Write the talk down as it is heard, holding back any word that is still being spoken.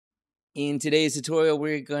In today's tutorial,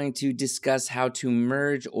 we're going to discuss how to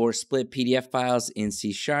merge or split PDF files in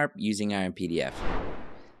C# using IronPDF.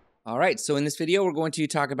 All right, so in this video, we're going to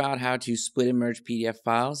talk about how to split and merge PDF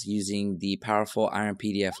files using the powerful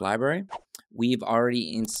IronPDF library. We've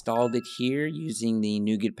already installed it here using the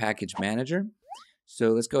NuGet package manager. So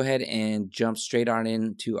let's go ahead and jump straight on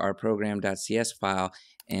into our program.cs file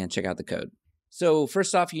and check out the code. So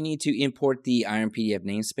first off, you need to import the IronPDF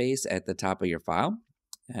namespace at the top of your file.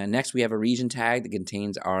 Next, we have a region tag that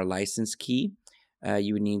contains our license key.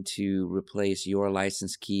 You would need to replace your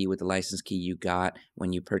license key with the license key you got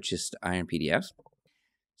when you purchased IronPDF.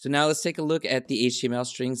 So now let's take a look at the HTML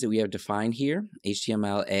strings that we have defined here,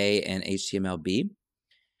 HTML-A and HTML-B.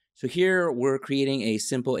 So here we're creating a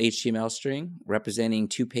simple HTML string representing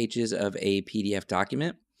 2 pages of a PDF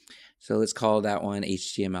document. So let's call that one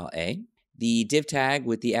HTML-A. The div tag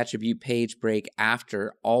with the attribute page break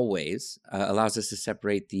after always allows us to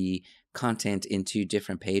separate the content into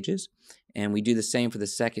different pages. And we do the same for the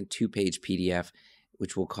second 2-page PDF,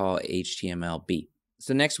 which we'll call HTML-B.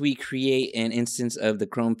 So next we create an instance of the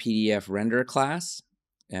ChromePdfRenderer class.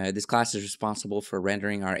 This class is responsible for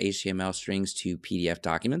rendering our HTML strings to PDF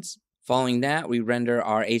documents. Following that, we render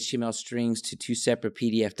our HTML strings to 2 separate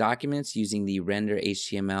PDF documents using the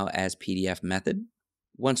renderHTML as PDF method.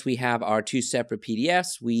 Once we have our 2 separate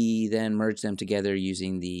PDFs, we then merge them together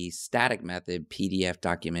using the static method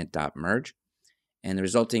pdfdocument.merge. And the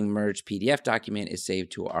resulting merged PDF document is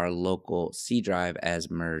saved to our local C drive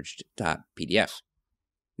as merged.pdf.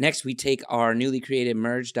 Next, we take our newly created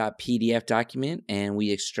merge.pdf document and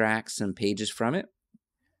we extract some pages from it.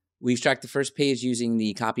 We extract the first page using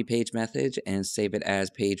the copy page method and save it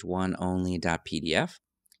as page1only.pdf.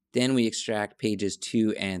 Then we extract pages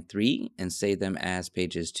 2 and 3 and save them as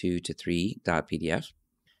pages 2 to 3.pdf.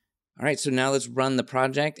 All right, so now let's run the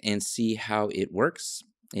project and see how it works.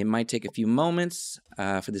 It might take a few moments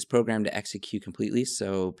for this program to execute completely,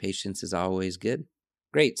 so patience is always good.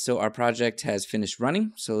 Great, so our project has finished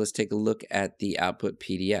running, so let's take a look at the output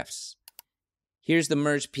PDFs. Here's the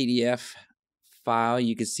merged PDF file.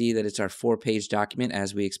 You can see that it's our 4-page document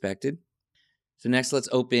as we expected. So next, let's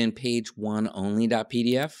open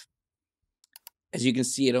page1only.pdf. As you can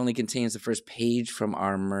see, it only contains the first page from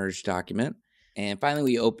our merged document. And finally,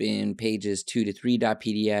 we open pages 2 to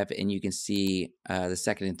 3.pdf, and you can see the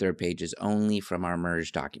second and third pages only from our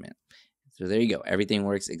merged document. So there you go. Everything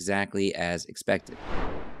works exactly as expected.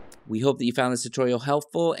 We hope that you found this tutorial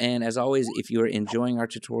helpful. And as always, if you're enjoying our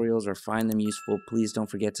tutorials or find them useful, please don't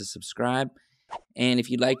forget to subscribe. And if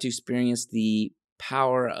you'd like to experience the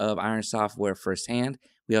power of Iron software firsthand,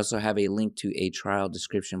 we also have a link to a trial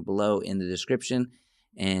description below in the description,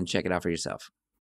 and check it out for yourself.